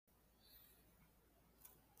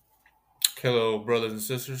Hello, brothers and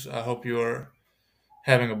sisters. I hope you are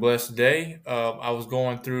having a blessed day. I was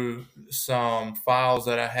going through some files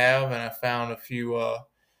that I have, and I found a few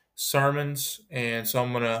sermons, and so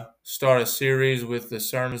I'm going to start a series with the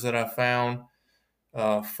sermons that I found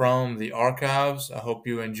from the archives. I hope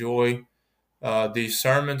you enjoy these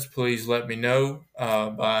sermons. Please let me know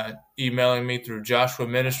by emailing me through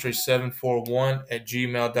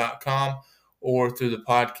joshuaministry741@gmail.com or through the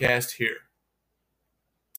podcast here.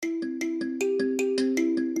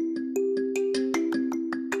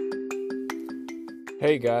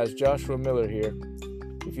 Hey guys, Joshua Miller here.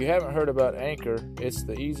 If you haven't heard about Anchor, it's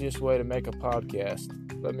the easiest way to make a podcast.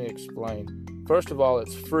 Let me explain. First of all,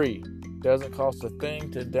 it's free. It doesn't cost a thing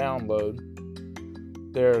to download.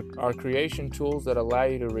 There are creation tools that allow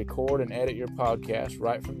you to record and edit your podcast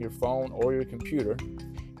right from your phone or your computer.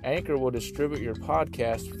 Anchor will distribute your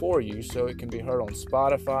podcast for you so it can be heard on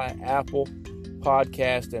Spotify, Apple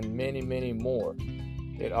Podcast, and many, many more.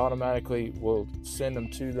 It automatically will send them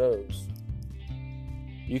to those.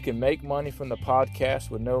 You can make money from the podcast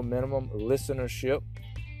with no minimum listenership.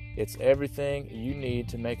 It's everything you need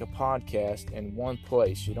to make a podcast in one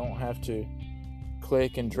place. You don't have to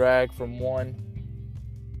click and drag from one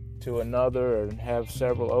to another and have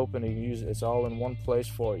several open and use it. It's all in one place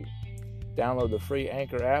for you. Download the free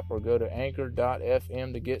Anchor app or go to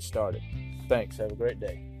anchor.fm to get started. Thanks. Have a great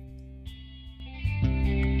day.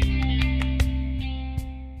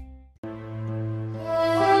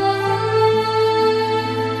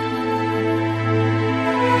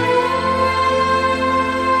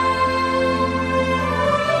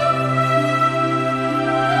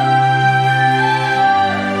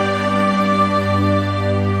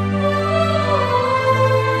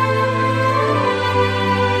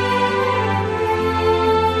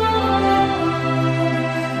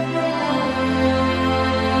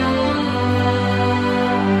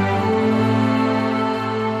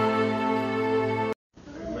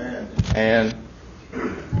 And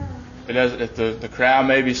if the crowd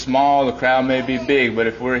may be small, the crowd may be big, but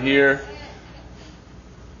if we're here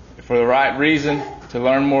for the right reason, to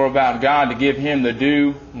learn more about God, to give Him the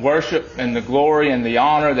due worship and the glory and the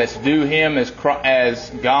honor that's due Him as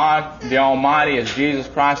God, the Almighty, as Jesus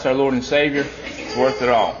Christ, our Lord and Savior, it's worth it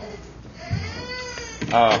all.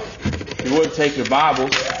 If you would take your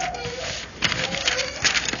Bibles,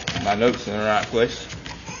 my notes in the right place.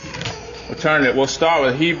 We'll start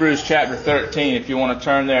with Hebrews chapter 13, if you want to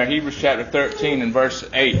turn there. Hebrews chapter 13 and verse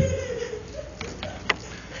 8.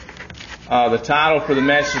 The title for the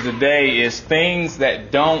message today is Things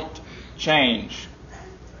That Don't Change.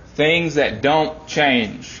 Things that don't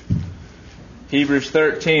change. Hebrews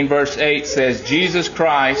 13 verse 8 says, Jesus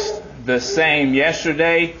Christ, the same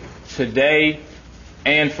yesterday, today,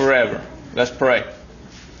 and forever. Let's pray.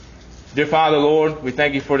 Dear Father, Lord, we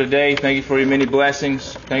thank you for today. Thank you for your many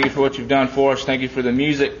blessings. Thank you for what you've done for us. Thank you for the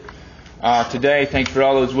music today. Thank you for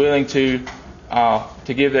all those willing to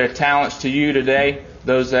give their talents to you today.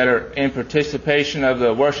 Those that are in participation of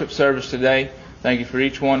the worship service today. Thank you for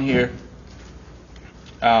each one here.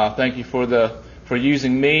 Thank you for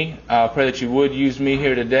using me. Pray that you would use me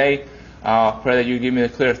here today. Pray that you would give me the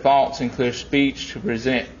clear thoughts and clear speech to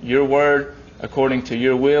present your word according to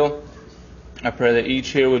your will. I pray that each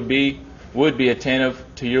here would be attentive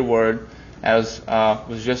to your word, as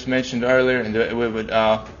was just mentioned earlier, and it would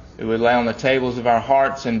lay on the tables of our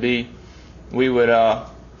hearts, and we would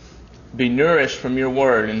be nourished from your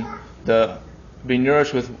word, and be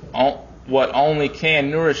nourished with what only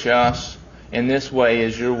can nourish us in this way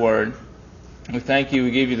is your word. We thank you.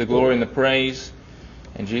 We give you the glory and the praise.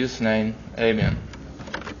 In Jesus' name, amen.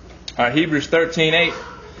 All right, Hebrews 13:8.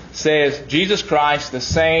 says, Jesus Christ, the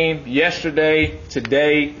same yesterday,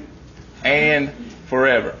 today, and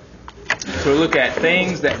forever. So we look at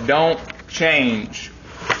things that don't change.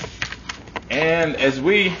 And as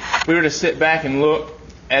we were to sit back and look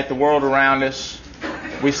at the world around us,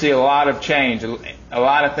 we see a lot of change. A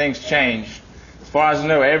lot of things change. As far as I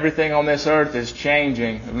know, everything on this earth is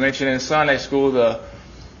changing. I mentioned in Sunday school the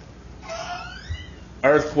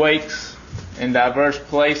earthquakes in diverse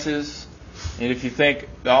places. And if you think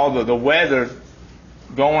all the weather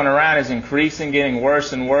going around is increasing, getting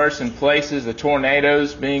worse and worse in places, the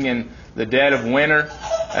tornadoes being in the dead of winter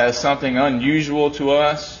as something unusual to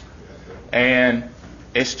us. And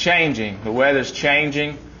it's changing. The weather's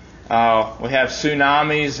changing. We have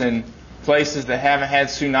tsunamis and places that haven't had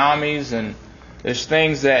tsunamis. And there's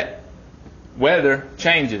things that weather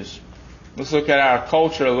changes. Let's look at our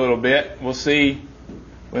culture a little bit. We'll see,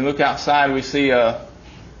 when we look outside, we see a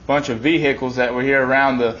bunch of vehicles that were here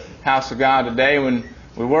around the house of God today. When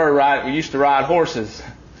we used to ride horses.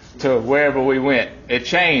 to wherever we went. It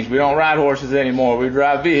changed. We don't ride horses anymore. We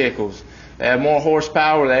drive vehicles. They have more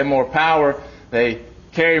horsepower. They have more power. They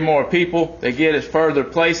carry more people. They get us further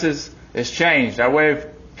places. It's changed. Our way of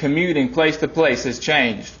commuting place to place has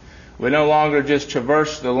changed. We no longer just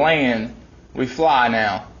traverse the land. We fly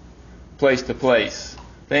now, place to place.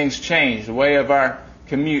 Things change. The way of our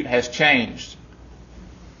commute has changed.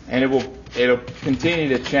 And it'll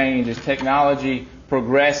continue to change as technology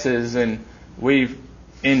progresses and we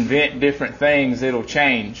invent different things. It'll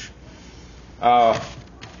change. Our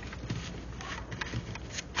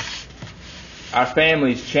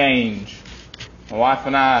families change. My wife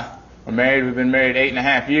and I are married. We've been married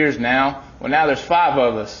 8.5 years now. Well, now there's 5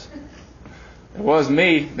 of us. It was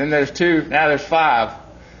me, then there's 2, now there's 5.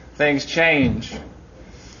 Things change.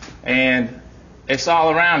 And it's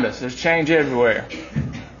all around us. There's change everywhere.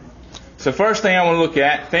 So first thing I want to look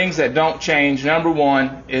at, things that don't change. Number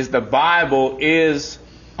 1 is the Bible is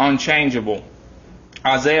unchangeable.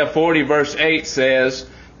 Isaiah 40 verse 8 says,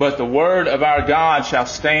 "But the word of our God shall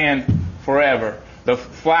stand forever. The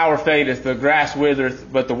flower fadeth, the grass withereth,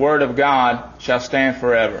 but the word of God shall stand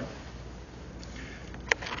forever."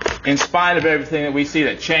 In spite of everything that we see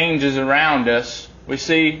that changes around us, we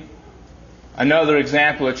see another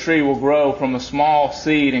example. A tree will grow from a small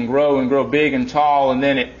seed and grow big and tall, and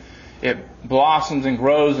then it blossoms and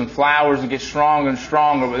grows and flowers and gets stronger and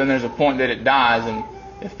stronger, but then there's a point that it dies and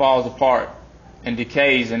it falls apart and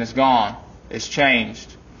decays and it's gone. It's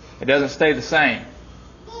changed. It doesn't stay the same.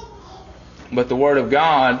 But the Word of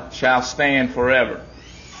God shall stand forever.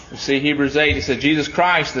 You see, Hebrews 8, it said, Jesus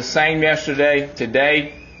Christ, the same yesterday,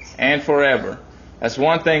 today, and forever. That's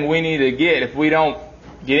one thing we need to get. If we don't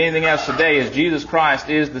get anything else today, is Jesus Christ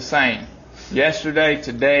is the same. Yesterday,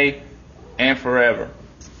 today, and forever.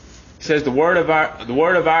 It says, the word of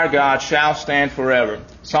our God shall stand forever.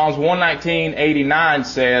 Psalms 119:89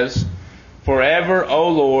 says, "Forever, O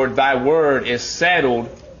Lord, thy word is settled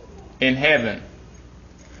in heaven."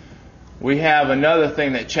 We have another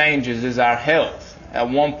thing that changes is our health. At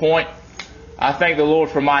one point, I thank the Lord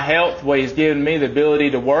for my health, where He's given me the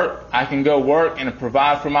ability to work. I can go work and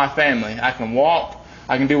provide for my family. I can walk.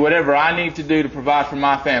 I can do whatever I need to do to provide for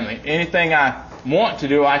my family. Anything I want to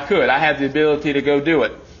do, I could. I have the ability to go do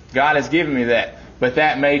it. God has given me that. But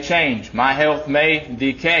that may change. My health may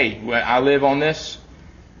decay. When I live on this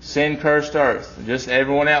sin-cursed earth, just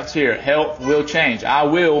everyone else here, health will change. I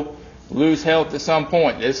will lose health at some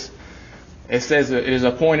point. It says it is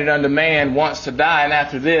appointed unto man once to die, and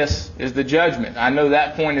after this is the judgment. I know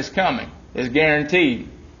that point is coming. It's guaranteed.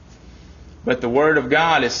 But the Word of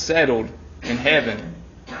God is settled in heaven.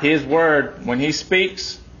 His Word, when He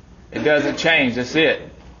speaks, it doesn't change. That's it.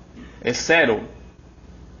 It's settled.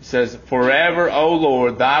 It says, "Forever, O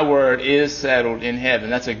Lord, thy word is settled in heaven."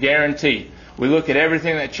 That's a guarantee. We look at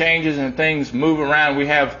everything that changes and things move around. We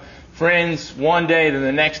have friends one day, then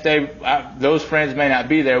the next day, those friends may not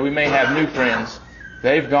be there. We may have new friends.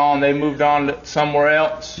 They've gone, they've moved on to somewhere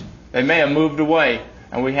else. They may have moved away,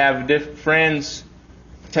 and we have different friends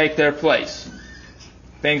take their place.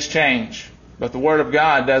 Things change, but the Word of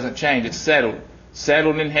God doesn't change. It's settled.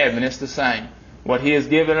 Settled in heaven. It's the same. What He has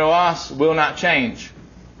given to us will not change.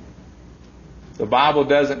 The Bible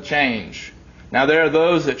doesn't change. Now there are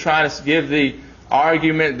those that try to give the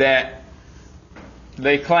argument that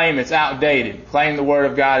they claim it's outdated, claim the Word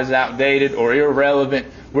of God is outdated or irrelevant.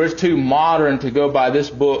 We're too modern to go by this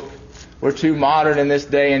book. We're too modern in this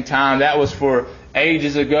day and time. That was for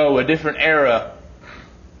ages ago, a different era.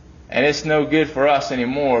 And it's no good for us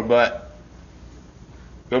anymore. But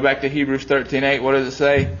go back to Hebrews 13:8. What does it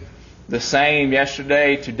say? The same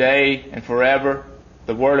yesterday, today, and forever.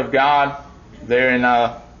 The Word of God, there in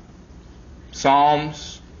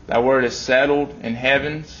Psalms, that Word is settled in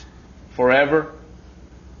heavens forever.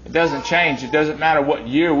 It doesn't change. It doesn't matter what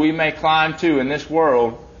year we may climb to in this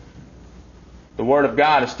world. The Word of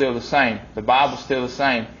God is still the same. The Bible is still the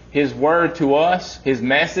same. His Word to us, His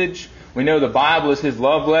message, we know the Bible is His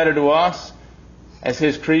love letter to us as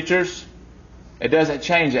His creatures. It doesn't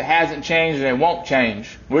change. It hasn't changed and it won't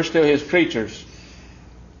change. We're still His creatures.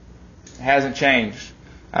 It hasn't changed.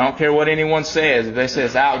 I don't care what anyone says. If they say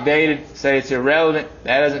it's outdated, say it's irrelevant,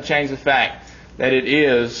 that doesn't change the fact that it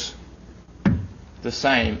is the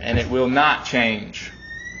same, and it will not change.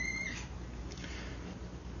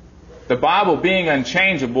 The Bible being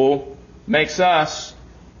unchangeable makes us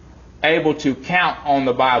able to count on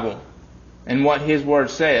the Bible and what His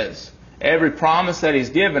Word says. Every promise that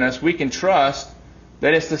He's given us, we can trust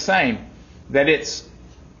that it's the same, that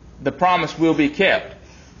the promise will be kept.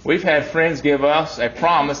 We've had friends give us a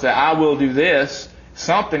promise that I will do this,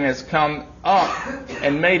 something has come up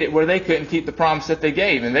and made it where they couldn't keep the promise that they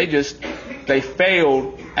gave, and they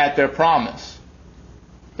failed at their promise.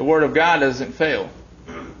 The Word of God doesn't fail.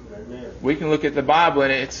 We can look at the Bible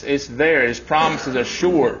and it's there. His promises are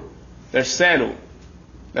sure. They're settled.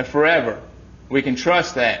 They're forever. We can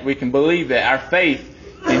trust that. We can believe that. Our faith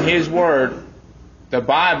in His Word, the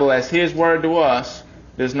Bible as His Word to us,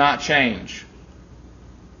 does not change.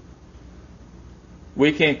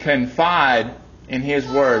 We can confide in His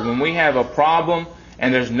Word. When we have a problem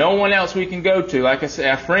and there's no one else we can go to, like I said,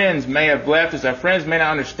 our friends may have left us. Our friends may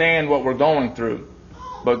not understand what we're going through.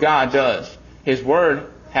 But God does. His Word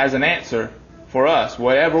has an answer for us.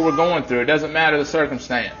 Whatever we're going through, it doesn't matter the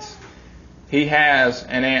circumstance. He has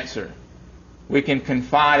an answer. We can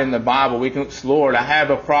confide in the Bible. We can, Lord, I have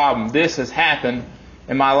a problem. This has happened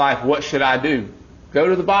in my life. What should I do? Go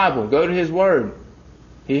to the Bible. Go to His Word.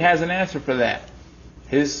 He has an answer for that.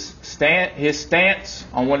 His stance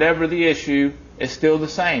on whatever the issue is still the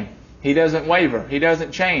same. He doesn't waver. He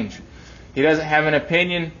doesn't change. He doesn't have an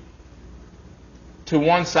opinion to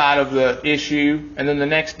one side of the issue, and then the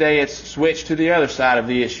next day it's switched to the other side of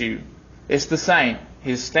the issue. It's the same.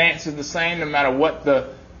 His stance is the same no matter what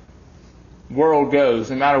the world goes,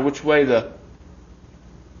 no matter which way the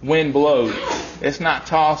wind blows. It's not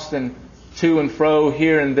tossed and to and fro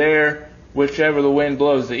here and there, whichever the wind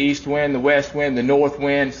blows, the east wind, the west wind, the north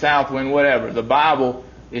wind, south wind, whatever. The Bible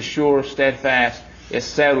is sure, steadfast, it's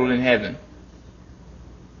settled in heaven.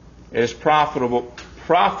 It is profitable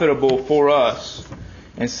for us.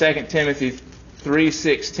 In 2 Timothy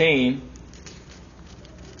 3:16,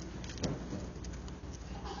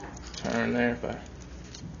 turn there if I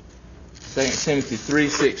 2 Timothy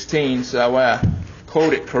 3:16, so I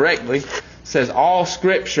quote it correctly, says, all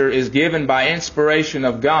Scripture is given by inspiration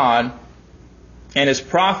of God and is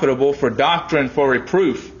profitable for doctrine, for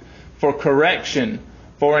reproof, for correction,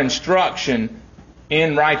 for instruction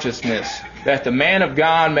in righteousness, that the man of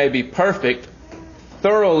God may be perfect,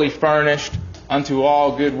 thoroughly furnished unto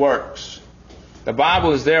all good works. The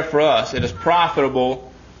Bible is there for us. It is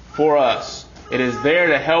profitable for us. It is there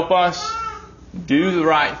to help us do the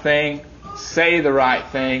right thing, say the right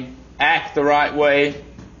thing, act the right way,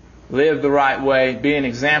 live the right way, be an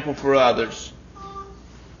example for others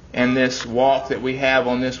in this walk that we have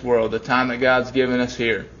on this world, the time that God's given us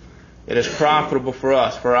here. It is profitable for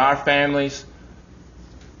us, for our families,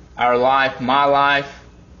 our life, my life,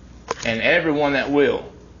 and everyone that will.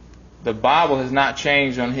 The Bible has not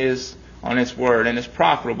changed on its word, and it's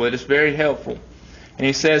profitable. It is very helpful. And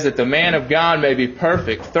he says that the man of God may be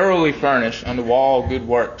perfect, thoroughly furnished unto all good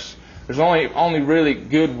works. There's only really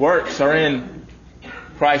good works are in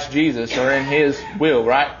Christ Jesus, or in His will,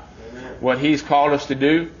 right? Amen. What He's called us to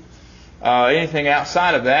do. Anything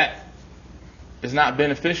outside of that is not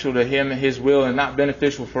beneficial to Him and His will, and not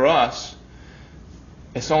beneficial for us.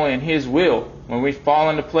 It's only in His will, when we fall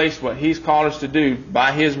into place what He's called us to do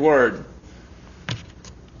by His Word.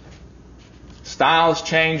 Styles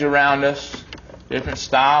change around us. Different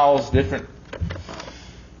styles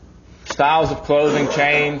of clothing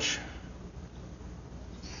change.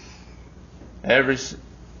 Every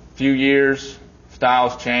few years,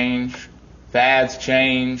 styles change. Fads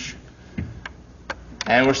change.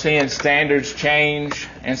 And we're seeing standards change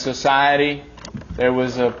in society. There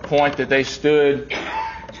was a point that they stood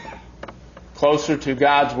closer to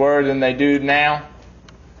God's Word than they do now.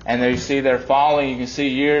 And you see they're falling. You can see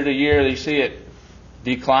year to year, you see it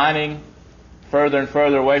declining further and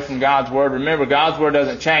further away from God's Word. Remember, God's Word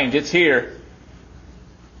doesn't change. It's here.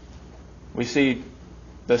 We see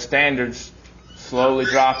the standards slowly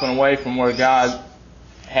dropping away from where God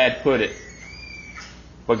had put it.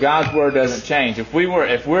 But God's Word doesn't change. If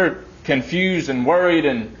we're confused and worried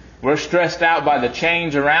and we're stressed out by the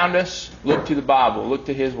change around us, look to the Bible. Look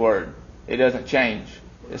to His Word. It doesn't change.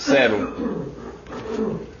 It's settled.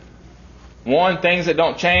 One, things that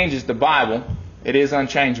don't change is the Bible. It is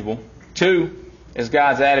unchangeable. Two, is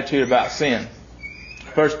God's attitude about sin.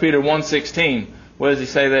 1 Peter 1:16. What does he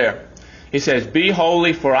say there? He says, be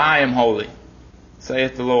holy, for I am holy,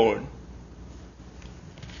 saith the Lord.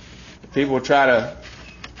 People will try to...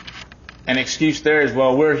 An excuse there is,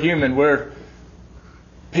 well, we're human. We're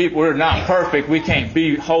not perfect. We can't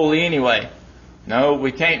be holy anyway. No,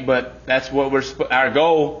 we can't, but that's what our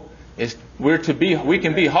goal is. We can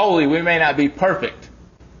be holy. We may not be perfect.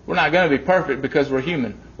 We're not going to be perfect because we're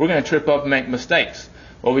human. We're going to trip up and make mistakes.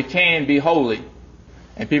 Well, we can be holy.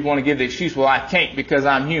 And people want to give the excuse, well, I can't because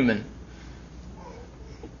I'm human.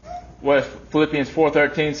 What does Philippians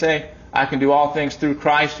 4:13 say? I can do all things through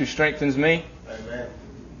Christ who strengthens me. Amen.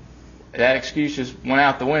 That excuse just went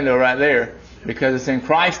out the window right there. Because it's in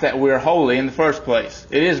Christ that we're holy in the first place.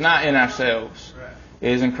 It is not in ourselves.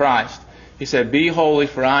 It is in Christ. He said, be holy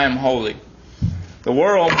for I am holy. The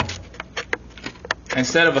world,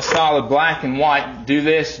 instead of a solid black and white, do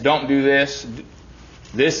this, don't do this,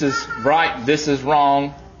 this is right, this is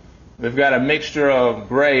wrong, we've got a mixture of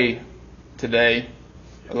gray today.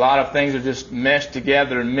 A lot of things are just meshed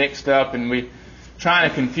together and mixed up, and we trying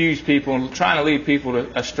to confuse people and trying to lead people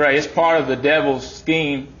astray. It's part of the devil's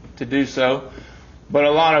scheme to do so. But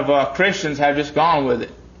a lot of Christians have just gone with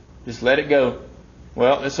it. Just let it go.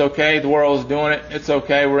 Well, it's okay. The world's doing it. It's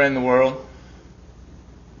okay. We're in the world.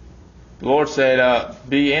 The Lord said,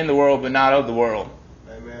 be in the world but not of the world.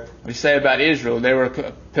 Amen. We say about Israel, they were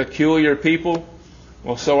a peculiar people.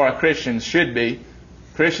 Well, so our Christians should be.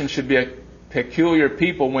 Christians should be a peculiar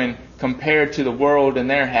people when compared to the world and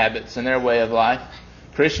their habits and their way of life.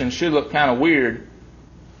 Christians should look kind of weird.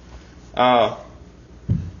 We're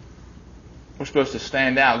supposed to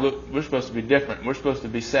stand out. Look, we're supposed to be different. We're supposed to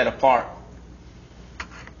be set apart.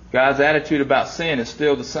 God's attitude about sin is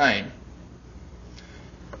still the same.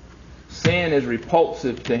 Sin is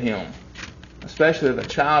repulsive to Him, especially if a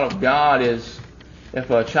child of God has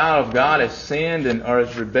sinned or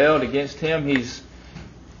has rebelled against Him.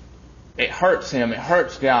 It hurts Him. It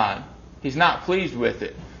hurts God. He's not pleased with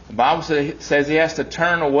it. The Bible says He has to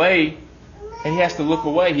turn away and He has to look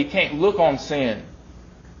away. He can't look on sin.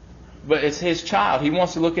 But it's His child. He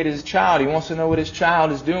wants to look at His child. He wants to know what His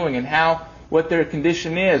child is doing and what their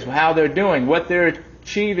condition is, how they're doing, what they're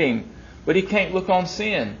achieving. But He can't look on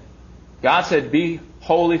sin. God said, be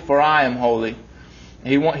holy for I am holy.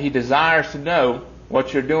 He desires to know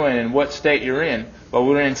what you're doing and what state you're in. But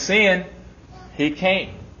when we're in sin, He can't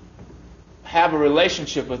have a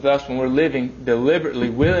relationship with us when we're living deliberately,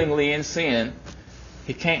 willingly in sin.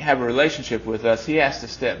 He can't have a relationship with us. He has to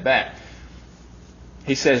step back.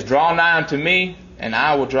 He says, draw nigh unto me, and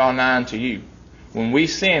I will draw nigh unto you. When we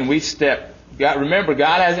sin, we step. Remember,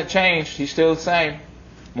 God hasn't changed. He's still the same.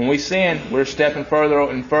 When we sin, we're stepping further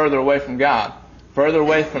and further away from God, further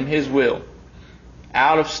away from His will,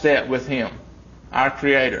 out of step with Him, our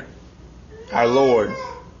Creator, our Lord.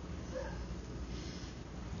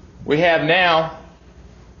 We have now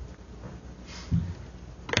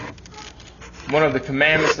one of the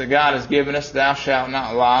commandments that God has given us, thou shalt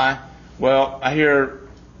not lie. Well, I hear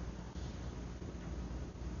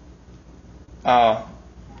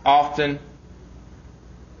often,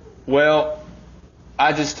 well,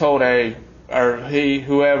 I just told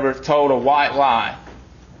whoever told a white lie.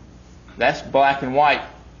 That's black and white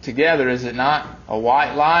together, is it not? A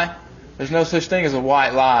white lie? There's no such thing as a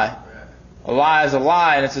white lie. A lie is a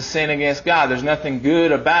lie, and it's a sin against God. There's nothing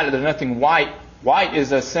good about it. There's nothing white. White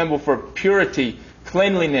is a symbol for purity,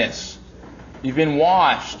 cleanliness. You've been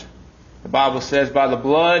washed. The Bible says by the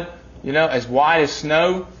blood, as white as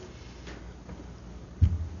snow.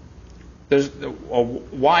 There's a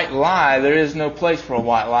white lie. There is no place for a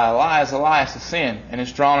white lie. A lie is a lie. It's a sin, and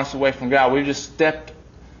it's drawn us away from God. We've just stepped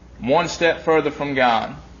one step further from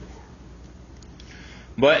God.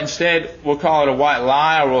 But instead, we'll call it a white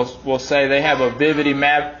lie, or we'll say they have a vivid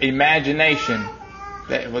imagination.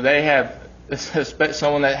 They have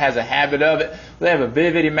someone that has a habit of it. They have a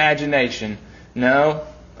vivid imagination. No,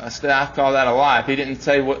 I call that a lie. If he didn't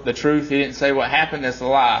say the truth, he didn't say what happened, that's a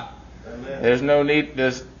lie. Amen.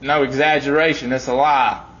 There's no exaggeration. That's a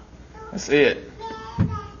lie. That's it.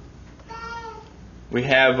 We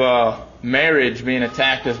have marriage being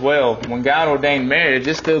attacked as well. When God ordained marriage,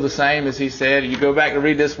 it's still the same as He said. You go back and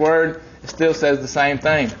read this word, it still says the same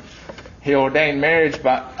thing. He ordained marriage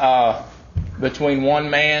between one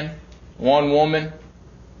man, one woman.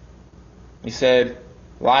 He said,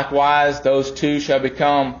 likewise, those two shall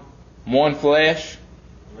become one flesh.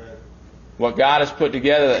 Amen. What God has put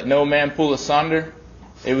together, that no man pull asunder.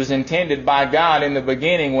 It was intended by God in the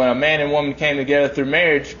beginning when a man and woman came together through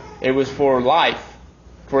marriage. It was for life,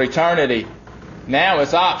 for eternity. Now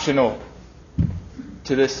it's optional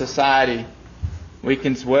to this society.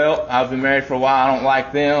 I've been married for a while. I don't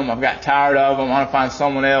like them. I've got tired of them. I want to find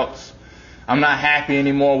someone else. I'm not happy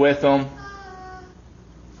anymore with them.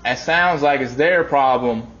 It sounds like it's their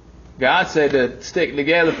problem. God said to stick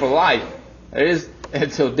together for life. It is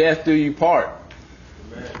until death do you part.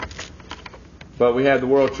 Amen. But we have the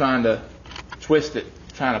world trying to twist it,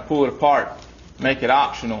 trying to pull it apart, make it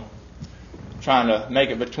optional, trying to make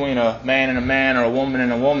it between a man and a man or a woman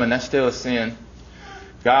and a woman. That's still a sin.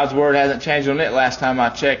 God's word hasn't changed on it last time I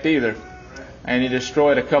checked either. And He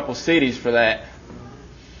destroyed a couple cities for that.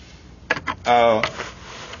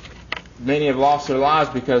 Many have lost their lives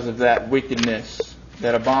because of that wickedness,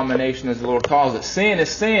 that abomination as the Lord calls it. Sin is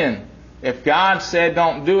sin. If God said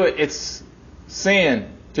don't do it, sin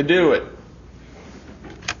to do it.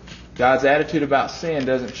 God's attitude about sin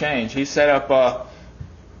doesn't change. He set up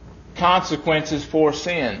consequences for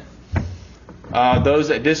sin. Those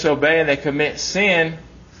that disobey and they commit sin,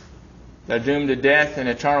 they're doomed to death in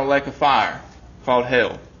an eternal lake of fire called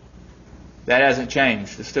hell. That hasn't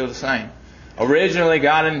changed. It's still the same. Originally,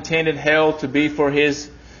 God intended hell to be for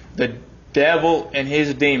the devil and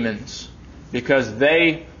his demons. Because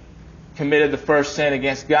they committed the first sin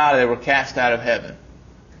against God, they were cast out of heaven.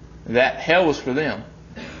 That hell was for them.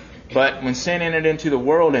 But when sin entered into the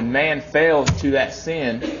world and man fell to that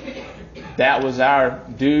sin, that was our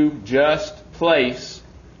due, just place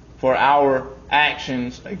for our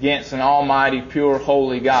actions against an almighty, pure,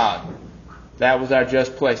 holy God. That was our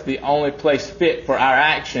just place. The only place fit for our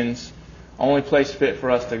actions, only place fit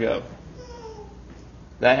for us to go.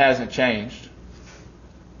 That hasn't changed.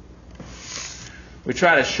 We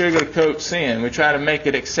try to sugarcoat sin. We try to make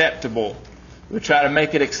it acceptable. We try to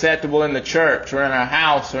make it acceptable in the church or in our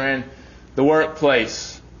house or in the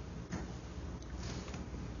workplace.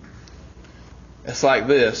 It's like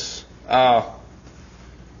this.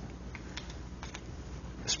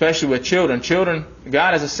 Especially with children. Children,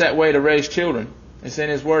 God has a set way to raise children. It's in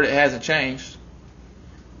His Word. It hasn't changed.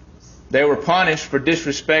 They were punished for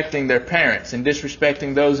disrespecting their parents and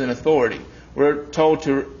disrespecting those in authority. We're told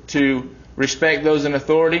to respect those in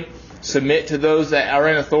authority, submit to those that are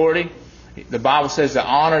in authority. The Bible says to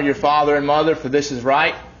honor your father and mother, for this is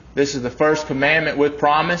right. This is the first commandment with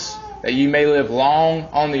promise, that you may live long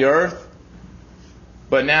on the earth.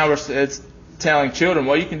 But now it's telling children,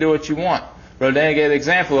 well, you can do what you want. Brother Dan gave the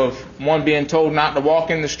example of one being told not to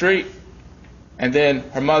walk in the street, and then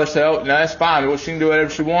her mother said, oh, no, that's fine. Well, she can do whatever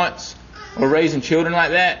she wants. We're raising children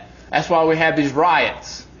like that. That's why we have these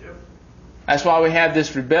riots. That's why we have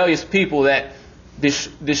this rebellious people that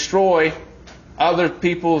destroy other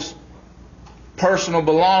people's personal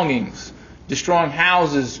belongings, destroying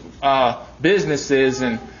houses, businesses,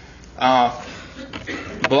 and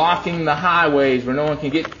blocking the highways where no one can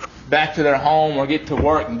get back to their home or get to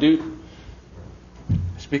work and do.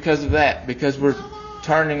 It's because of that, because we're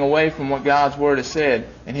turning away from what God's Word has said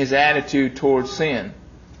and His attitude towards sin.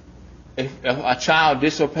 If a child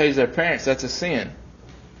disobeys their parents, that's a sin.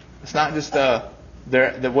 It's not just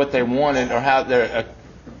what they wanted or how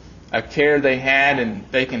a care they had and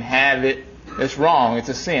they can have it. It's wrong. It's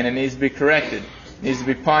a sin. It needs to be corrected. It needs to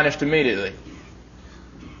be punished immediately.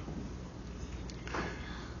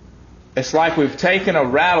 It's like we've taken a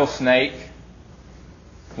rattlesnake,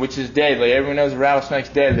 which is deadly. Everyone knows a rattlesnake's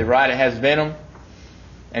deadly, right? It has venom.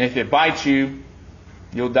 And if it bites you,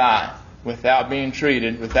 you'll die. Without being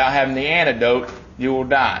treated, without having the antidote, you will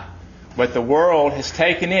die. But the world has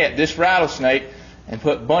taken this rattlesnake, and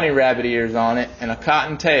put bunny rabbit ears on it and a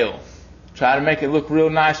cotton tail. Try to make it look real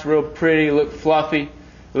nice, real pretty, look fluffy.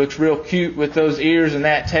 It looks real cute with those ears and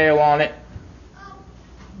that tail on it.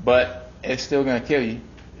 But it's still going to kill you.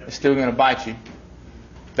 It's still going to bite you.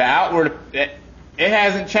 The outward, it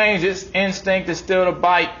hasn't changed. Its instinct is still to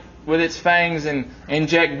bite with its fangs and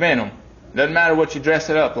inject venom. Doesn't matter what you dress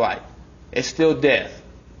it up like. It's still death.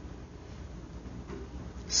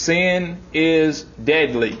 Sin is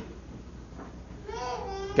deadly.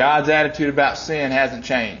 God's attitude about sin hasn't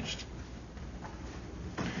changed.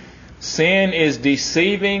 Sin is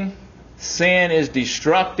deceiving. Sin is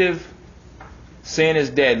destructive. Sin is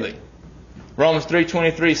deadly. Romans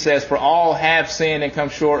 3:23 says, for all have sinned and come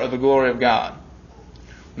short of the glory of God.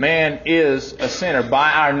 Man is a sinner.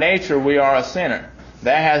 By our nature, we are a sinner.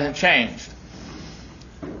 That hasn't changed.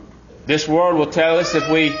 This world will tell us if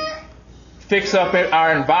we fix up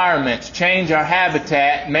our environments, change our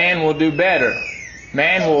habitat, man will do better.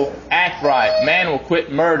 Man will act right. Man will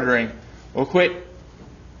quit murdering. Will quit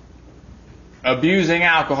abusing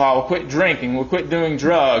alcohol. Will quit drinking. Will quit doing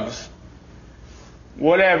drugs.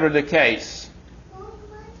 Whatever the case.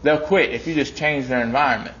 They'll quit if you just change their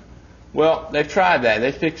environment. Well, they've tried that.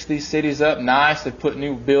 They fixed these cities up nice. They've put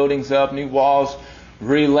new buildings up, new walls,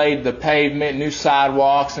 relaid the pavement, new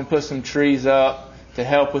sidewalks, and put some trees up to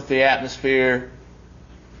help with the atmosphere.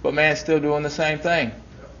 But man's still doing the same thing.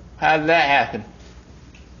 How did that happen?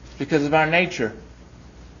 Because of our nature.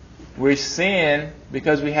 We sin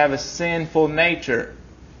because we have a sinful nature.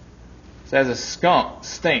 It says a skunk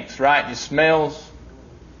stinks, right? It smells.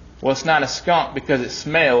 Well, it's not a skunk because it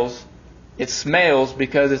smells. It smells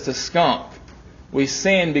because it's a skunk. We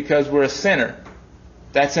sin because we're a sinner.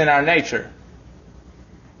 That's in our nature.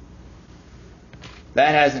 That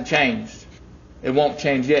hasn't changed. It won't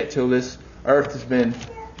change yet till this earth has been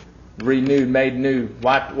renewed, made new,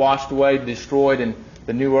 washed away, destroyed, and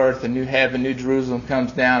the new earth, the new heaven, new Jerusalem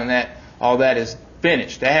comes down, and all that is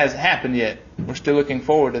finished. That hasn't happened yet. We're We're still looking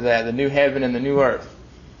forward to that, the new heaven and the new earth.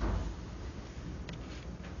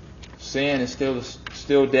 Sin is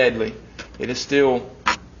still deadly. It is still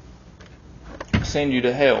send you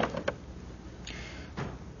to hell.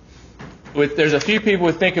 There's a few people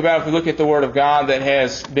we think about if we look at the Word of God that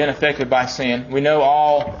has been affected by sin. We know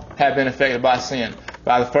all have been affected by sin.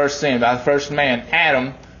 By the first sin, by the first man,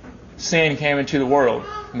 Adam, sin came into the world.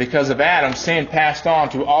 And because of Adam, sin passed on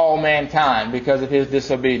to all mankind because of his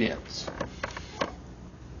disobedience.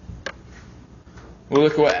 Well,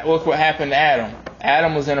 look what happened to Adam.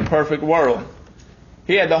 Adam was in a perfect world.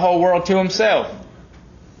 He had the whole world to himself.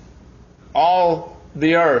 All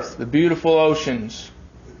the earth, the beautiful oceans,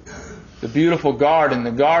 the beautiful garden,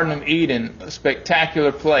 the Garden of Eden, a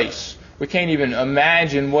spectacular place. We can't even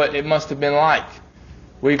imagine what it must have been like.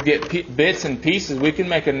 We get bits and pieces. We can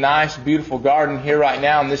make a nice, beautiful garden here right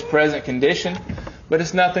now in this present condition, but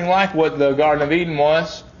it's nothing like what the Garden of Eden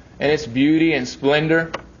was, and its beauty and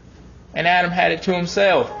splendor. And Adam had it to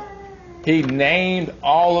himself. He named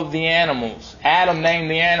all of the animals. Adam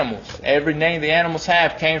named the animals. Every name the animals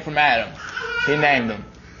have came from Adam. He named them.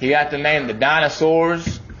 He got to name the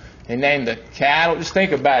dinosaurs. He named the cattle. Just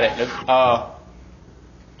think about it.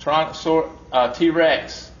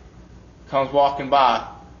 T-Rex comes walking by.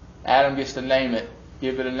 Adam gets to name it.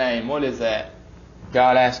 Give it a name. What is that?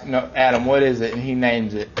 God asked Adam, what is it? And he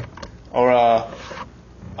names it. Or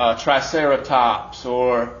Triceratops.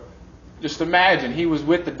 Or just imagine, he was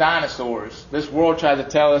with the dinosaurs. This world tries to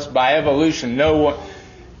tell us by evolution no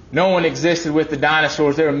one existed with the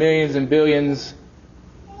dinosaurs. There were millions and billions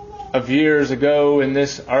of years ago, and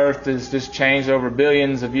this earth has just changed over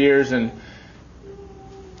billions of years, and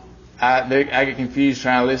I get confused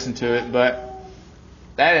trying to listen to it, but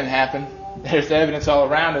that didn't happen. There's evidence all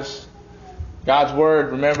around us. God's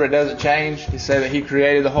Word, remember, it doesn't change. He said that He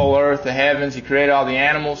created the whole earth, the heavens. He created all the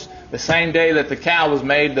animals. The same day that the cow was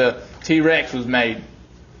made, the T-Rex was made.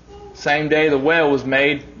 Same day the whale was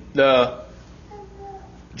made, the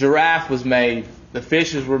giraffe was made. The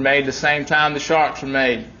fishes were made the same time the sharks were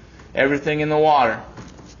made. Everything in the water.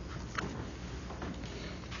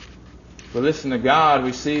 But listen to God,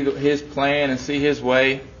 we see His plan and see His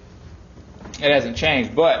way. It hasn't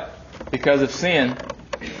changed. But because of sin,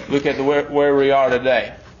 look at where we are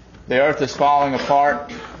today. The earth is falling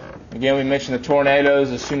apart. Again, we mentioned the tornadoes,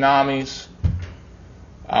 the tsunamis,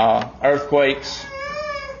 earthquakes,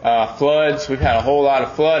 floods. We've had a whole lot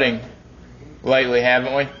of flooding lately,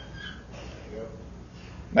 haven't we?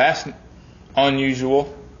 That's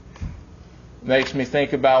unusual. Makes me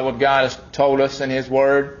think about what God has told us in His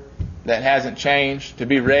Word that hasn't changed, to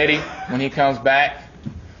be ready when He comes back.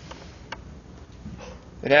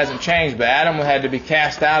 It hasn't changed, but Adam had to be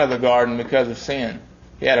cast out of the garden because of sin.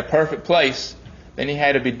 He had a perfect place, then he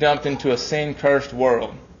had to be dumped into a sin-cursed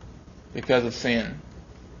world because of sin.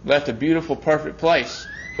 Left a beautiful, perfect place,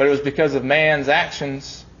 but it was because of man's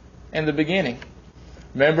actions in the beginning.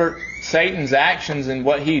 Remember, Satan's actions and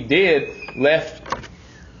what he did left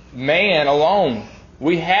man alone.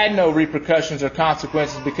 We had no repercussions or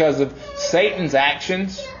consequences because of Satan's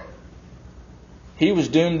actions. He was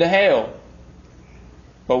doomed to hell.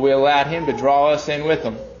 But we allowed him to draw us in with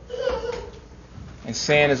him. And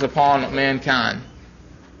sin is upon mankind.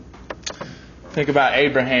 Think about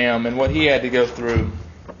Abraham and what he had to go through.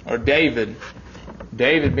 Or David.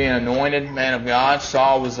 David being anointed, man of God.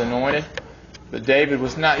 Saul was anointed. But David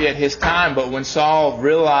was not yet his time. But when Saul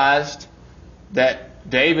realized that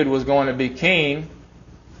David was going to be king,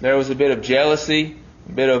 there was a bit of jealousy,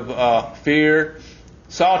 a bit of fear.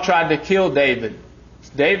 Saul tried to kill David.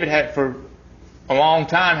 David had, for a long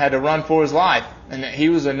time, had to run for his life. And he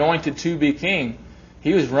was anointed to be king.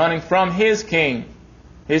 He was running from his king.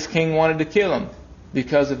 His king wanted to kill him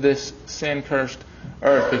because of this sin-cursed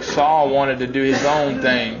earth. Because Saul wanted to do his own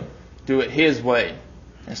thing, do it his way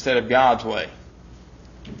instead of God's way.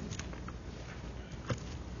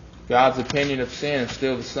 God's opinion of sin is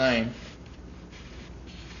still the same.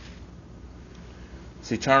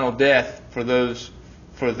 It's eternal death for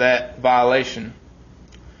that violation.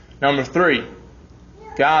 Number 3,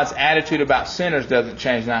 God's attitude about sinners doesn't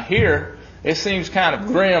change. Now here, it seems kind of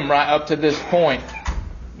grim right up to this point.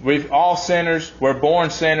 We're all sinners. We're born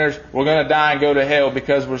sinners. We're going to die and go to hell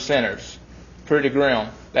because we're sinners. Pretty grim.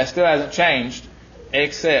 That still hasn't changed,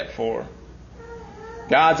 except for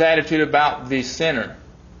God's attitude about the sinner.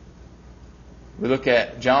 We look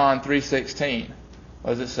at John 3:16.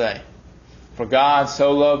 What does it say? For God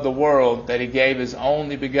so loved the world that He gave His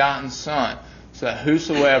only begotten Son, so that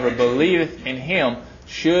whosoever believeth in Him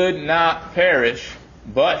should not perish,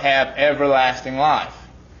 but have everlasting life.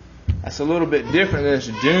 That's a little bit different than this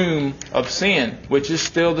doom of sin, which is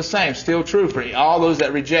still the same, still true for all those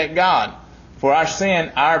that reject God. For our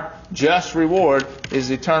sin, our just reward is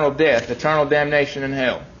eternal death, eternal damnation in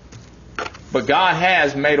hell. But God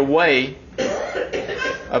has made a way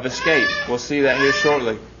of escape. We'll see that here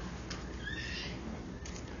shortly.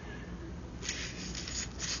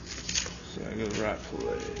 So I go to the right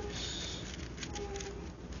place.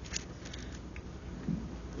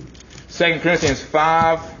 2 Corinthians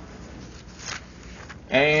 5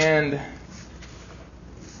 and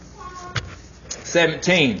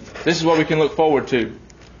 17. This is what we can look forward to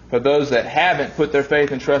for those that haven't put their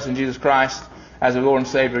faith and trust in Jesus Christ as their Lord and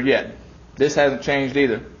Savior yet. This hasn't changed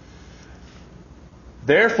either.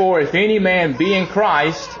 Therefore, if any man be in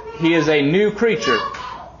Christ, he is a new creature.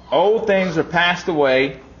 Old things are passed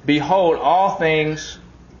away. Behold, all things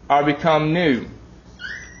are become new.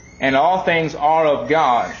 And all things are of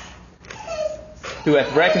God, who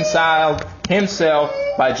hath reconciled himself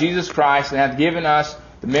by Jesus Christ and hath given us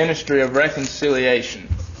the ministry of reconciliation.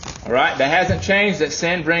 Alright? That hasn't changed, that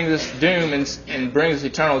sin brings us doom and brings us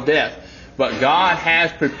eternal death. But God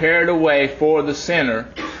has prepared a way for the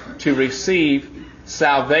sinner to receive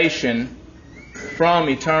salvation from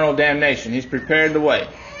eternal damnation. He's prepared the way.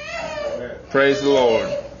 Amen. Praise the Lord.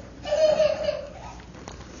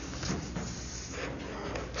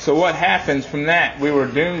 So what happens from that? We were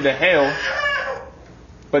doomed to hell,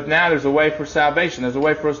 but now there's a way for salvation. There's a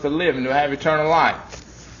way for us to live and to have eternal life.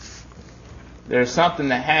 There's something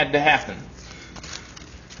that had to happen.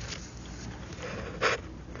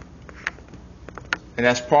 And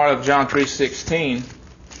that's part of John 3:16,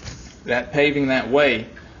 that paving that way.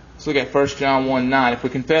 Let's look at 1 John 1:9. If we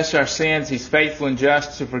confess our sins, He's faithful and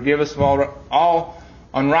just to forgive us of all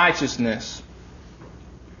unrighteousness.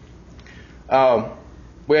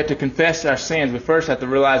 We have to confess our sins. We first have to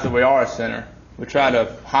realize that we are a sinner. We try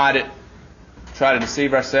to hide it, try to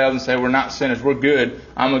deceive ourselves and say we're not sinners. We're good.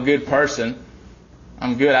 I'm a good person.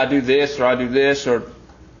 I'm good. I do this or I do this or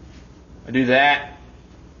I do that.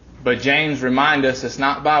 But James reminds us it's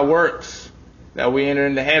not by works that we enter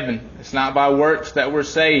into heaven. It's not by works that we're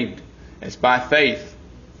saved. It's by faith.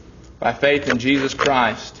 By faith in Jesus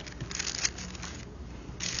Christ.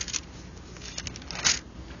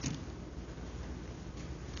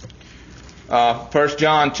 1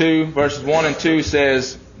 John 2, verses 1 and 2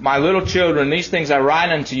 says, My little children, these things I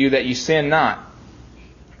write unto you that you sin not.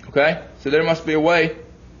 Okay? So there must be a way.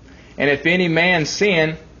 And if any man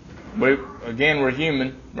sin, we're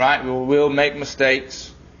human, right? We'll make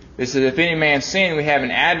mistakes. It says, if any man sin, we have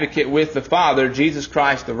an advocate with the Father, Jesus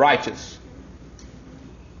Christ the righteous.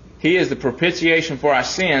 He is the propitiation for our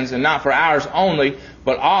sins, and not for ours only,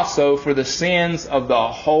 but also for the sins of the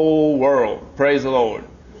whole world. Praise the Lord.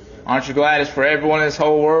 Aren't you glad it's for everyone in this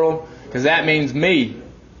whole world? Because that means me.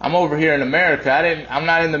 I'm over here in America. I'm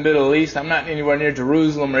not in the Middle East. I'm not anywhere near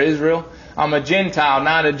Jerusalem or Israel. I'm a Gentile,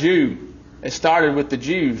 not a Jew. It started with the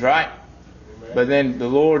Jews, right? Amen. But then the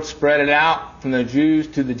Lord spread it out from the Jews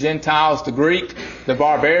to the Gentiles, the Greek, the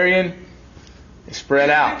barbarian. It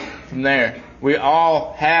spread out from there. We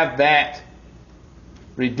all have that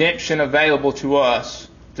redemption available to us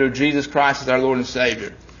through Jesus Christ as our Lord and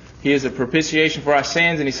Savior. He is a propitiation for our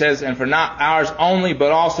sins, and He says, and for not ours only,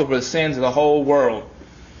 but also for the sins of the whole world.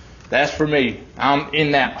 That's for me. I'm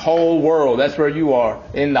in that whole world. That's where you are.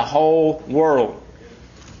 In the whole world.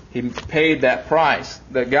 He paid that price.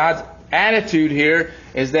 That God's attitude here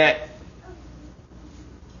is that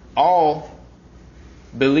all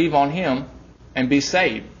believe on Him and be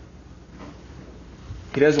saved.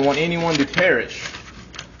 He doesn't want anyone to perish.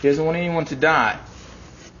 He doesn't want anyone to die.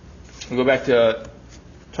 We'll go back to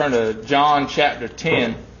turn to John chapter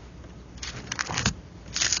 10.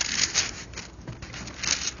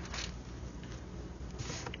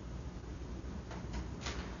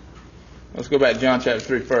 Let's go back to John chapter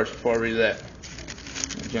 3 first before I read that.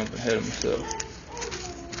 I'm jumping ahead of myself.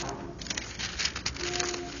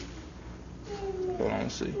 Hold on,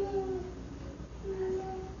 let's see.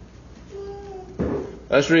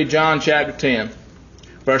 Let's read John chapter 10,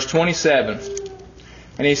 verse 27.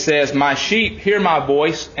 And he says, My sheep hear my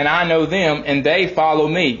voice, and I know them, and they follow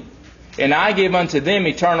me. And I give unto them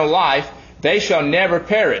eternal life. They shall never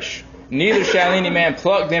perish, neither shall any man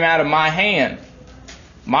pluck them out of my hand.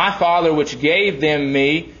 My Father which gave them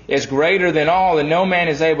me is greater than all, and no man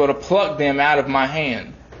is able to pluck them out of my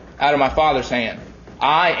hand, out of my Father's hand.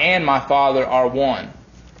 I and my Father are one.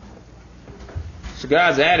 So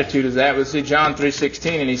God's attitude is that. We see John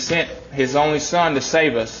 3:16, and He sent His only Son to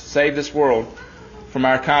save us, save this world from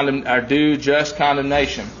our due just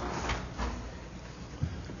condemnation.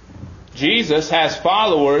 Jesus has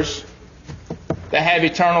followers that have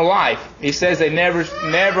eternal life. He says they never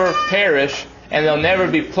perish and they'll never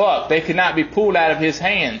be plucked. They cannot be pulled out of His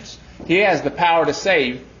hands. He has the power to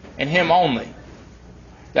save, and Him only.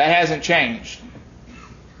 That hasn't changed.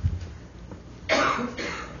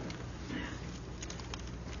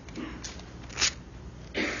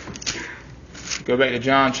 Go back to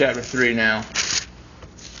John chapter 3 now.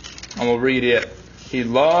 I'm going to read it. He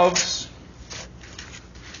loves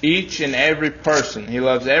each and every person. He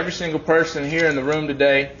loves every single person here in the room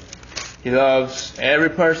today. He loves every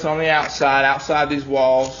person on the outside these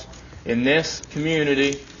walls, in this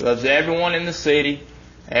community. He loves everyone in the city,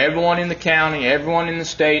 everyone in the county, everyone in the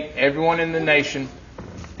state, everyone in the nation.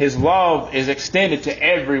 His love is extended to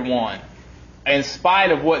everyone, in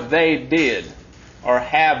spite of what they did, or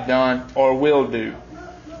have done, or will do.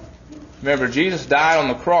 Remember, Jesus died on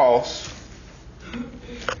the cross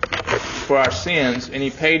for our sins, and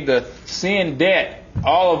He paid the sin debt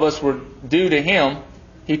all of us were due to Him.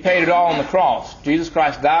 He paid it all on the cross. Jesus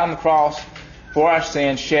Christ died on the cross for our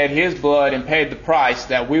sins, shed His blood, and paid the price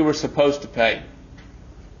that we were supposed to pay.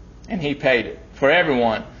 And He paid it for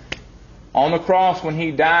everyone. On the cross, when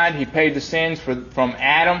He died, He paid the sins from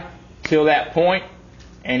Adam till that point,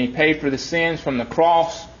 and He paid for the sins from the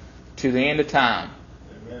cross to the end of time.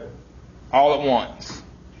 Amen. All at once.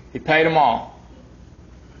 He paid them all.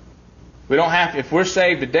 We don't have to, if we're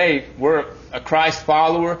saved today, we're a Christ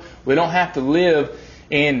follower, we don't have to live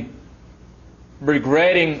in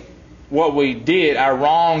regretting what we did, our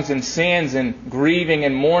wrongs and sins, and grieving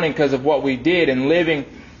and mourning because of what we did, and living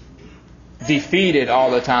defeated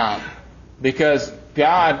all the time. Because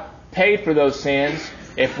God paid for those sins.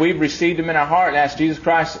 If we've received Him in our heart and asked Jesus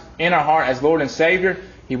Christ in our heart as Lord and Savior,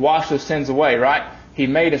 He washed those sins away, right? He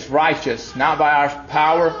made us righteous, not by our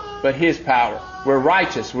power, but His power. We're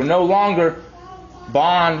righteous. We're no longer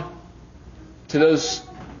bound to those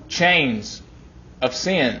chains of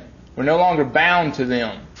sin. We're no longer bound to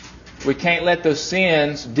them. We can't let those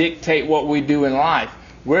sins dictate what we do in life.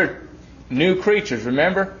 We're new creatures,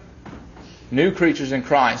 remember? New creatures in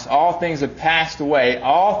Christ. All things have passed away.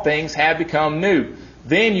 All things have become new.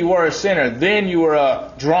 Then you were a sinner. Then you were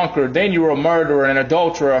a drunkard. Then you were a murderer, an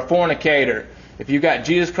adulterer, a fornicator. If you've got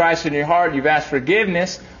Jesus Christ in your heart, you've asked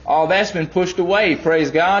forgiveness, all that's been pushed away, praise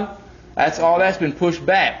God. That's all that's been pushed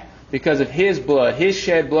back because of His blood, His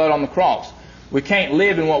shed blood on the cross. We can't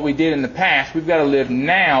live in what we did in the past. We've got to live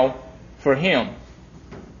now for Him,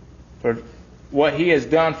 for what He has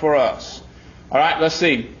done for us. All right, let's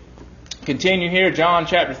see. Continue here, John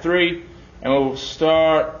chapter 3, and we'll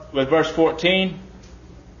start with verse 14.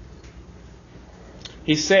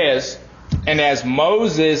 He says, "And as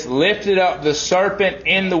Moses lifted up the serpent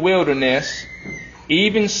in the wilderness,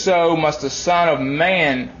 even so must the Son of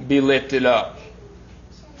Man be lifted up,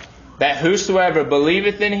 that whosoever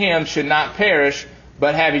believeth in Him should not perish,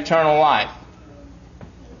 but have eternal life."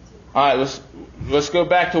 All right, let's go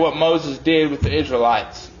back to what Moses did with the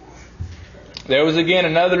Israelites. There was again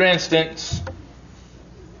another instance.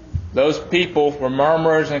 Those people were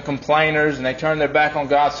murmurers and complainers, and they turned their back on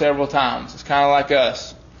God several times. It's kind of like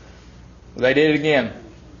us. They did it again.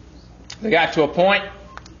 They got to a point,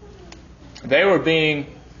 they were being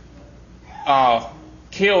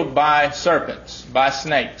killed by serpents, by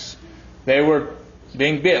snakes. They were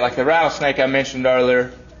being bit, like the rattlesnake I mentioned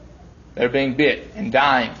earlier. They were being bit and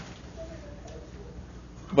dying.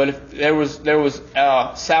 But if there was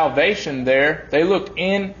salvation there, they looked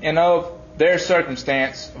in and of their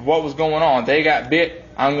circumstance of what was going on. They got bit,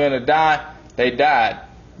 I'm going to die. They died.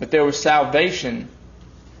 But there was salvation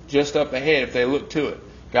just up ahead if they looked to it.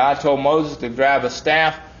 God told Moses to grab a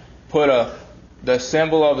staff, put the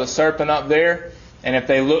symbol of the serpent up there, and if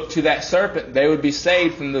they looked to that serpent, they would be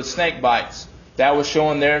saved from the snake bites. That was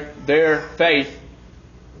showing their faith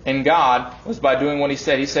in God was by doing what He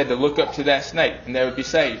said. He said to look up to that snake, and they would be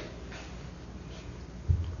saved.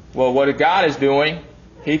 Well, what God is doing,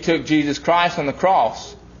 He took Jesus Christ on the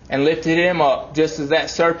cross and lifted Him up just as that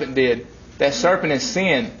serpent did. That serpent is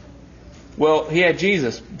sin. Well, He had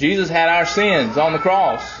Jesus. Jesus had our sins on the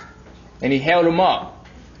cross, and He held Him up.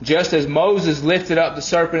 Just as Moses lifted up the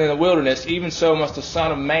serpent in the wilderness, even so must the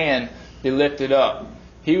Son of Man be lifted up.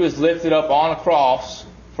 He was lifted up on a cross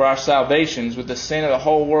for our salvations, with the sin of the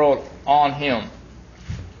whole world on Him,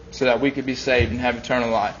 so that we could be saved and have eternal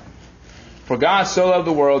life. For God so loved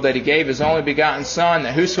the world that He gave His only begotten Son,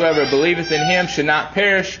 that whosoever believeth in Him should not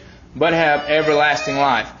perish, but have everlasting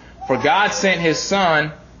life. For God sent His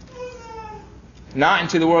Son not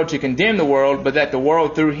into the world to condemn the world, but that the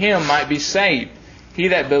world through Him might be saved. He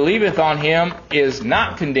that believeth on Him is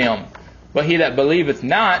not condemned, but he that believeth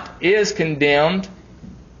not is condemned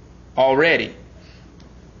already,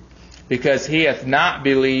 because he hath not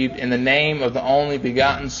believed in the name of the only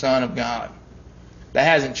begotten Son of God. That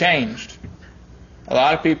hasn't changed. A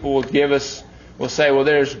lot of people will say, well,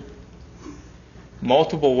 there's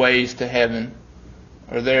multiple ways to heaven,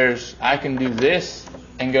 or I can do this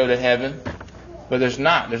and go to heaven, but there's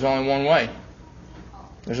not. There's only one way.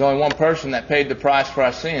 There's only one person that paid the price for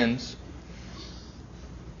our sins.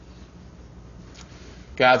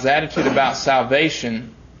 God's attitude about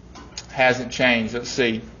salvation hasn't changed. Let's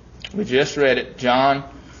see. We just read it. John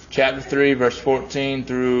chapter 3, verse 14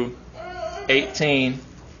 through 18.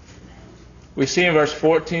 We see in verse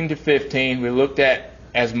 14 to 15, we looked at,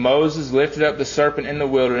 as Moses lifted up the serpent in the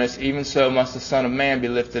wilderness, even so must the Son of Man be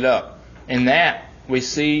lifted up. In that, we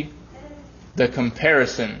see the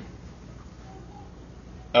comparison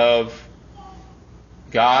of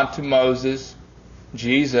God to Moses,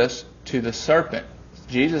 Jesus to the serpent.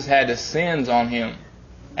 Jesus had the sins on him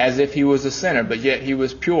as if he was a sinner, but yet he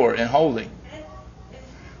was pure and holy.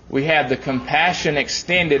 We have the compassion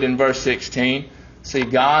extended in verse 16. See,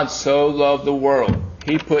 God so loved the world,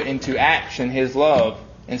 He put into action His love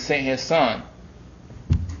and sent His Son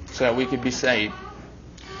so that we could be saved.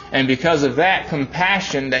 And because of that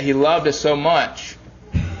compassion that He loved us so much,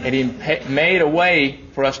 and He made a way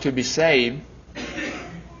for us to be saved,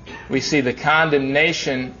 we see the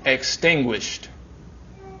condemnation extinguished.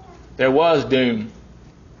 There was doom,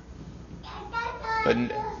 but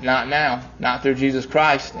not now. Not through Jesus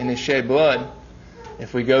Christ and His shed blood.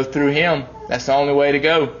 If we go through Him, that's the only way to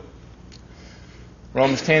go.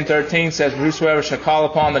 Romans 10:13 says, whosoever shall call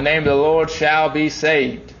upon the name of the Lord shall be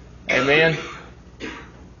saved. Amen?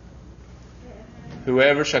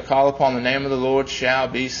 Whoever shall call upon the name of the Lord shall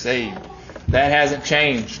be saved. That hasn't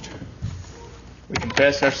changed. We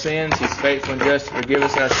confess our sins. He's faithful and just to forgive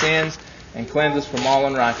us our sins and cleanse us from all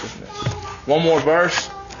unrighteousness. One more verse,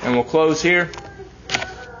 and we'll close here.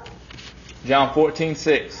 John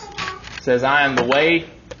 14:6 says, I am the way,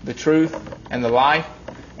 the truth, and the life,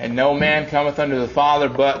 and no man cometh unto the Father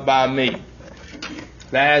but by me.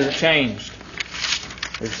 That hasn't changed.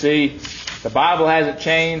 You see, the Bible hasn't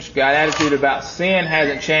changed. God's attitude about sin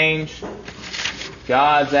hasn't changed.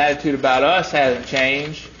 God's attitude about us hasn't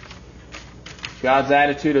changed. God's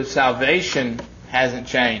attitude of salvation hasn't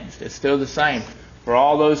changed. It's still the same. For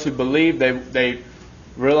all those who believe, they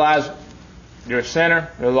realize you're a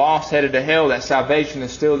sinner, they're lost, headed to hell. That salvation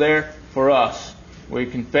is still there for us. We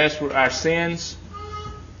confess our sins,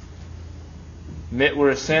 admit we're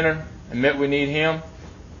a sinner, admit we need Him.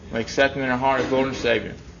 We accept Him in our heart as Lord and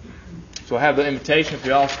Savior. So I have the invitation. If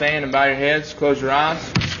you all stand and bow your heads, close your eyes.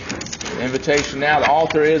 The invitation now, the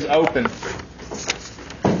altar is open.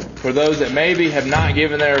 For those that maybe have not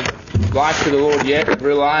given their life to the Lord yet, but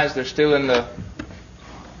realize they're still in the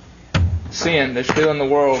sin, they're still in the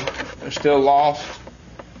world, they're still lost.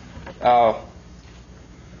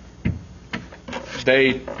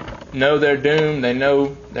 They know they're doomed, they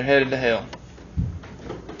know they're headed to hell.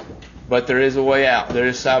 But there is a way out. There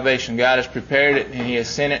is salvation. God has prepared it and He has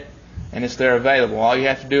sent it, and it's there available. All you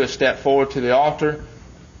have to do is step forward to the altar,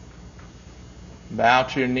 bow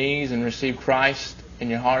to your knees, and receive Christ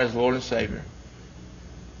in your heart as Lord and Savior.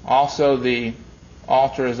 Also, the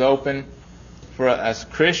altar is open for as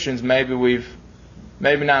Christians. Maybe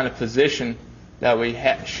not in a position that we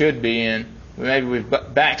should be in. Maybe we've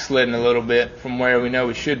backslidden a little bit from where we know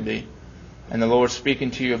we should be, and the Lord's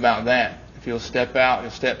speaking to you about that. If you'll step out,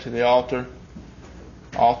 you'll step to the altar.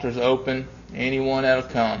 Altar's open. Anyone that'll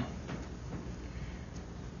come.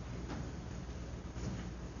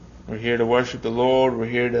 We're here to worship the Lord. We're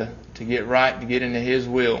here to get right, to get into His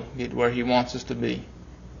will, get where He wants us to be.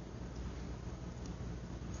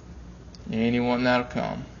 Anyone that'll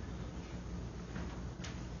come.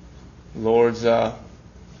 The Lord's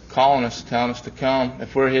calling us, telling us to come.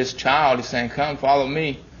 If we're His child, He's saying, come, follow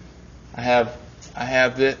me. I have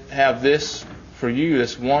this for you,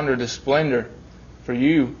 this wonder, this splendor for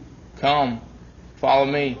you. Come, follow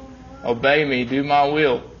me, obey me, do my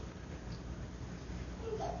will.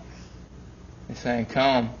 He's saying,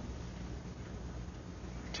 come.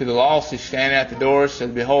 To the lost, He's standing at the door. He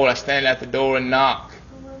says, behold, I stand at the door and knock.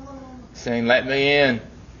 He's saying, let me in.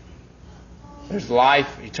 There's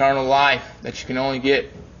life, eternal life, that you can only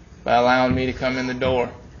get by allowing me to come in the door.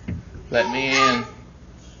 Let me in.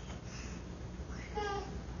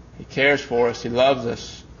 He cares for us. He loves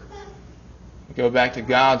us. We go back to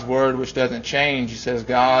God's Word, which doesn't change. He says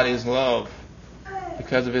God is love.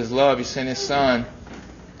 Because of His love, He sent His Son,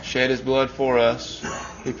 shed His blood for us.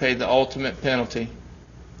 He paid the ultimate penalty.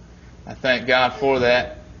 I thank God for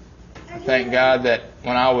that. I thank God that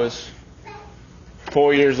when I was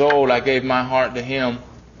 4 years old, I gave my heart to Him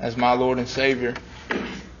as my Lord and Savior.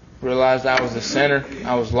 realized I was a sinner.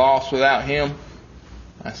 I was lost without Him.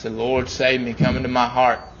 I said, Lord, save me. Come into my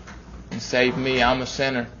heart and save me. I'm a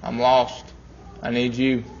sinner. I'm lost. I need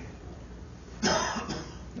You.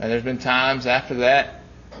 And there's been times after that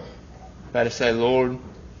I've had to say, Lord,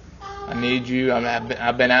 I need You.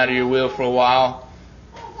 I've been out of Your will for a while.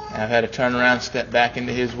 And I've had to turn around and step back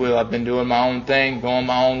into His will. I've been doing my own thing, going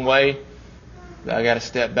my own way. But I got to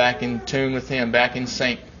step back in tune with Him, back in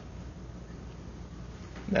sync.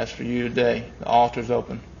 That's for you today. The altar's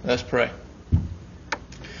open. Let's pray.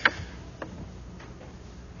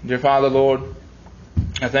 Dear Father, Lord,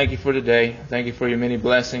 I thank You for today. I thank You for Your many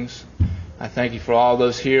blessings. I thank You for all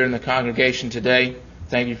those here in the congregation today.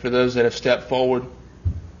 Thank You for those that have stepped forward.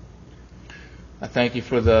 I thank You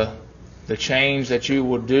for the change that You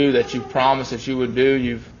will do, that You've promised that You would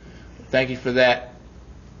do. Thank You for that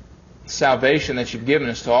salvation that You've given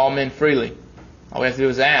us to all men freely. All we have to do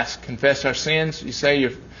is ask, confess our sins. You say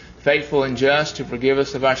You're faithful and just to forgive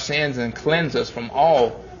us of our sins and cleanse us from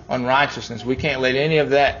all unrighteousness. We can't let any of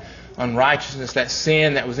that unrighteousness, that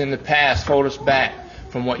sin that was in the past, hold us back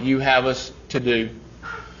from what You have us to do.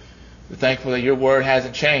 We're thankful that Your Word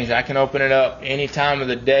hasn't changed. I can open it up any time of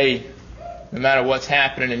the day, no matter what's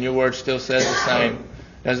happening, and Your Word still says the same.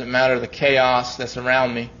 It doesn't matter the chaos that's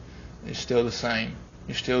around me. It's still the same.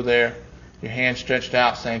 You're still there. Your hand stretched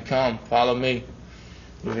out saying, come, follow Me.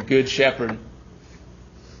 You're the good shepherd,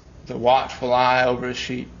 the watchful eye over His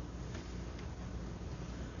sheep.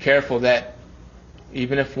 Careful that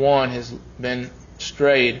even if one has been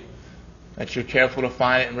strayed, that You're careful to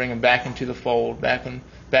find it and bring him back into the fold, back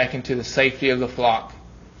into the safety of the flock.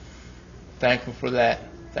 Thankful for that.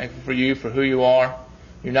 Thankful for You, for who You are.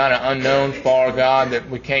 You're not an unknown, far God that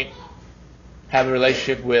we can't have a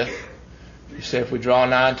relationship with. You say if we draw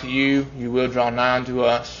nigh to You, You will draw nigh unto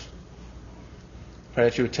us. Pray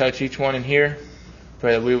that You would touch each one in here.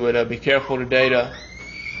 Pray that we would be careful today to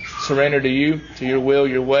surrender to You, to Your will,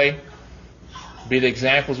 Your way. Be the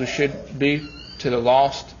examples we should be to the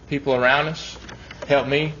lost people around us. Help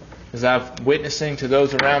me as I'm witnessing to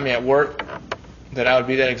those around me at work, that I would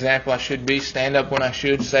be that example I should be. Stand up when I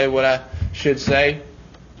should, say what I should say.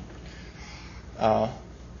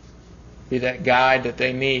 Be that guide that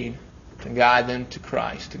they need to guide them to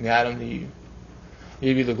Christ, to guide them to You.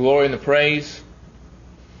 Give You the glory and the praise.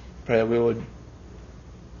 Pray that we would,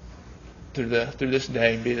 through this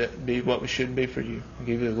day, be what we should be for You.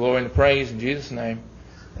 Give You the glory and the praise in Jesus' name.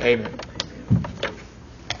 Amen.